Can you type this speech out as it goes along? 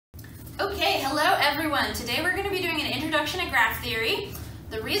Okay, hello everyone. Today we're going to be doing an introduction to graph theory.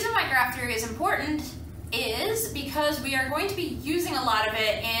 The reason why graph theory is important is because we are going to be using a lot of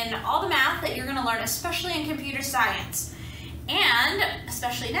it in all the math that you're going to learn, especially in computer science. And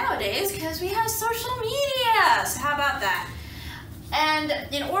especially nowadays because we have social media. So how about that?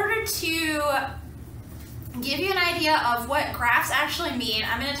 And in order to give you an idea of what graphs actually mean,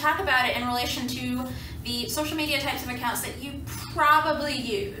 I'm going to talk about it in relation to the social media types of accounts that you probably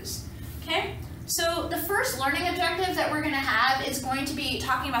use. Okay, so the first learning objective that we're going to have is going to be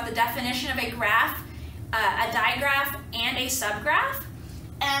talking about the definition of a graph, a digraph, and a subgraph.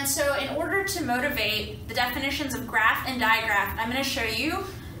 And so in order to motivate the definitions of graph and digraph, I'm going to show you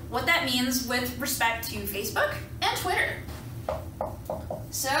what that means with respect to Facebook and Twitter.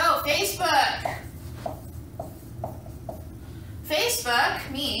 So Facebook.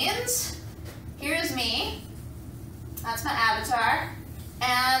 Facebook means, here's me, that's my avatar,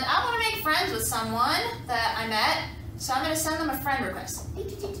 and I want to make friends with someone that I met, so I'm going to send them a friend request.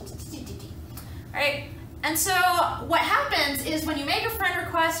 Alright, and so what happens is when you make a friend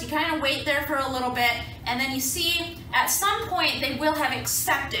request, you kind of wait there for a little bit, and then you see at some point they will have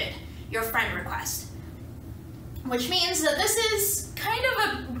accepted your friend request. Which means that this is kind of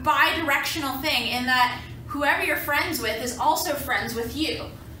a bi-directional thing in that whoever you're friends with is also friends with you.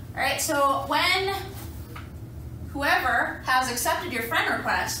 Alright, so when whoever has accepted your friend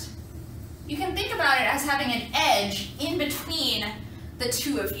request, you can think about it as having an edge in between the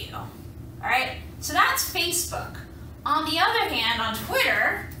two of you. Alright, so that's Facebook. On the other hand, on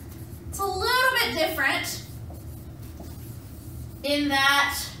Twitter, it's a little bit different in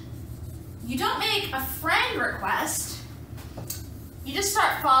that you don't make a friend request, you just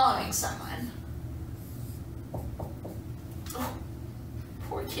start following someone. Oh,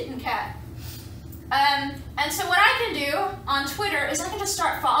 poor kitten cat. And so what I can do on Twitter is I can just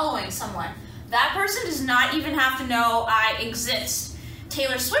start following someone. That person does not even have to know I exist.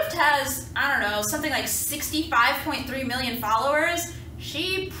 Taylor Swift has, I don't know, something like 65.3 million followers.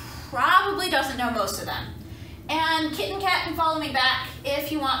 She probably doesn't know most of them. And Kitten Cat can follow me back if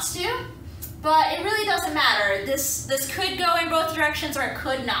he wants to, but it really doesn't matter. This could go in both directions or it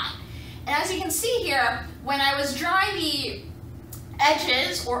could not. And as you can see here, when I was drawing the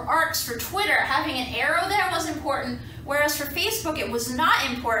edges or arcs for Twitter, having an arrow there was important, whereas for Facebook it was not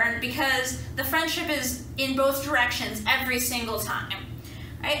important because the friendship is in both directions every single time.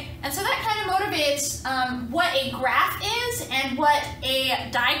 Right? And so that kind of motivates what a graph is and what a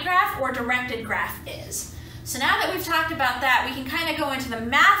digraph or directed graph is. So now that we've talked about that, we can kind of go into the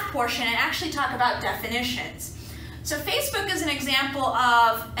math portion and actually talk about definitions. So Facebook is an example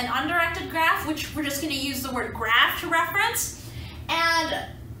of an undirected graph, which we're just going to use the word graph to reference. And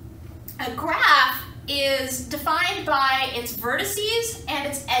a graph is defined by its vertices and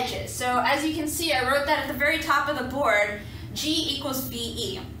its edges. So as you can see, I wrote that at the very top of the board, G equals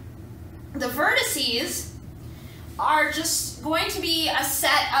VE. The vertices are just going to be a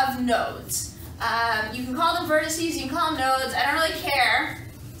set of nodes. You can call them vertices, you can call them nodes, I don't really care.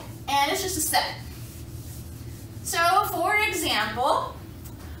 And it's just a set. So for example,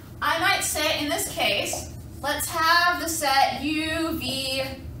 I might say in this case, let's have the set U, V,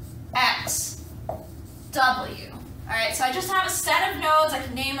 X, W. Alright, so I just have a set of nodes. I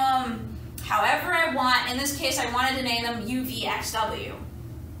can name them however I want. In this case, I wanted to name them U, V, X, W.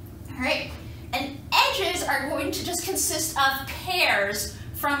 Alright, and edges are going to just consist of pairs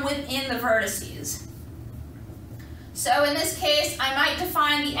from within the vertices. So in this case, I might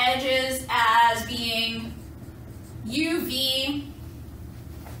define the edges as being U, V,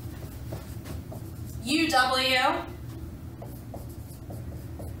 UW,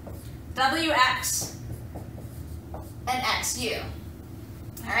 WX, and XU.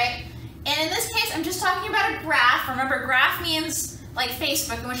 Alright? And in this case, I'm just talking about a graph. Remember, graph means like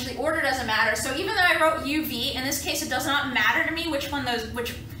Facebook, in which the order doesn't matter. So even though I wrote UV, in this case, it does not matter to me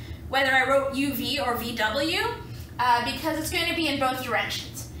whether I wrote UV or VW, because it's going to be in both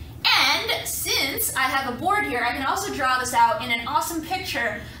directions. And since I have a board here, I can also draw this out in an awesome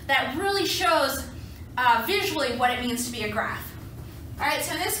picture that really shows visually what it means to be a graph. Alright,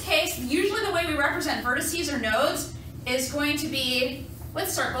 so in this case, usually the way we represent vertices or nodes is going to be with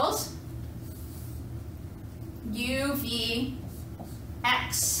circles. U, V,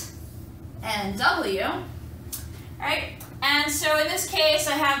 X, and W. Alright, and so in this case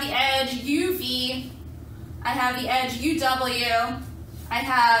I have the edge UV, I have the edge UW, I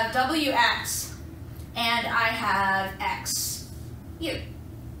have WX, and I have XU.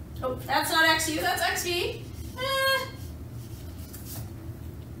 Oh, that's not XU, that's XV.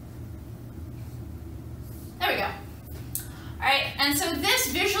 There we go. All right, and so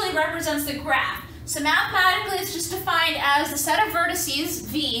this visually mathematically represents the graph. So mathematically, it's just defined as the set of vertices,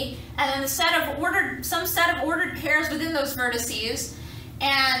 V, and then the set of some set of ordered pairs within those vertices,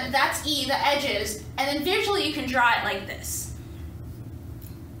 and that's E, the edges. And then visually, you can draw it like this.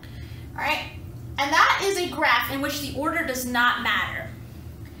 All right? And that is a graph in which the order does not matter.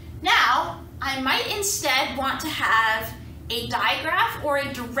 Now, I might instead want to have a digraph or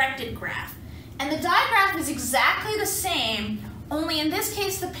a directed graph. And the digraph is exactly the same, only in this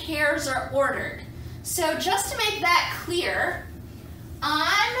case the pairs are ordered. So just to make that clear,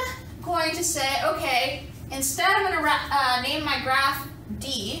 I'm going to say, okay, instead I'm going to name my graph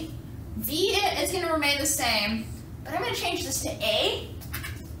D. V is going to remain the same, but I'm going to change this to A.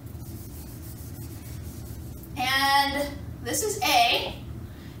 And this is A,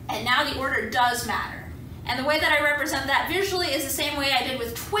 and now the order does matter. And the way that I represent that visually is the same way I did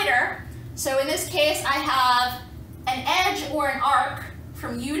with Twitter. So in this case, I have an edge or an arc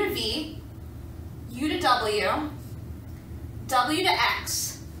from U to V, U to W, W to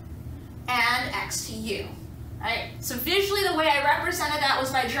X, and X to U. Right? So visually, the way I represented that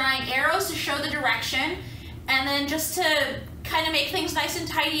was by drawing arrows to show the direction, and then just to kind of make things nice and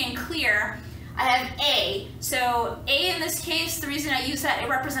tidy and clear, I have A. So A in this case, the reason I use that, it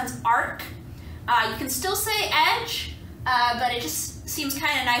represents arc. You can still say edge, but it just seems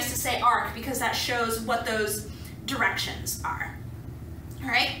kind of nice to say arc because that shows what those directions are. All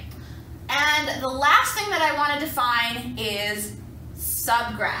right? And the last thing that I want to define is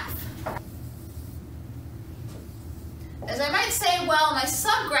subgraph. As I might say, well, my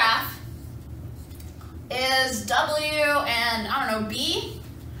subgraph is W and, I don't know, B,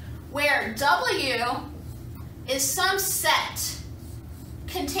 where W is some set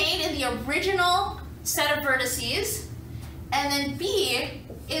contained in the original set of vertices, and then B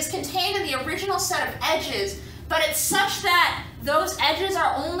is contained in the original set of edges, but it's such that those edges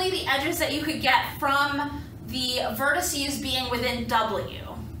are only the edges that you could get from the vertices being within W.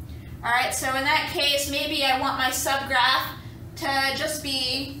 All right, so in that case, maybe I want my subgraph to just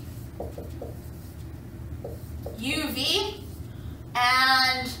be UV,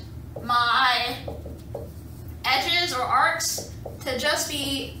 and my edges or arcs to just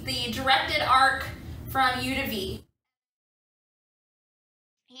be the directed arc from U to V.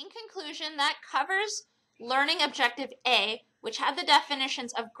 In conclusion, that covers learning objective A, which had the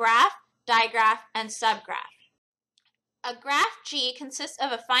definitions of graph, digraph, and subgraph. A graph G consists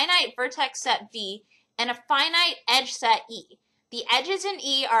of a finite vertex set V and a finite edge set E. The edges in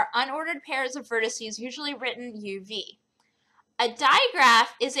E are unordered pairs of vertices, usually written UV. A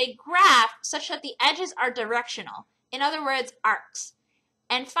digraph is a graph such that the edges are directional, in other words, arcs.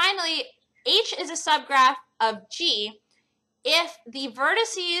 And finally, H is a subgraph of G if the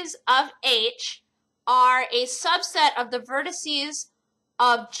vertices of H are a subset of the vertices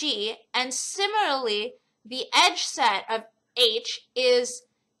of G, and similarly, the edge set of H is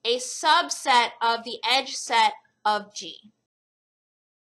a subset of the edge set of G.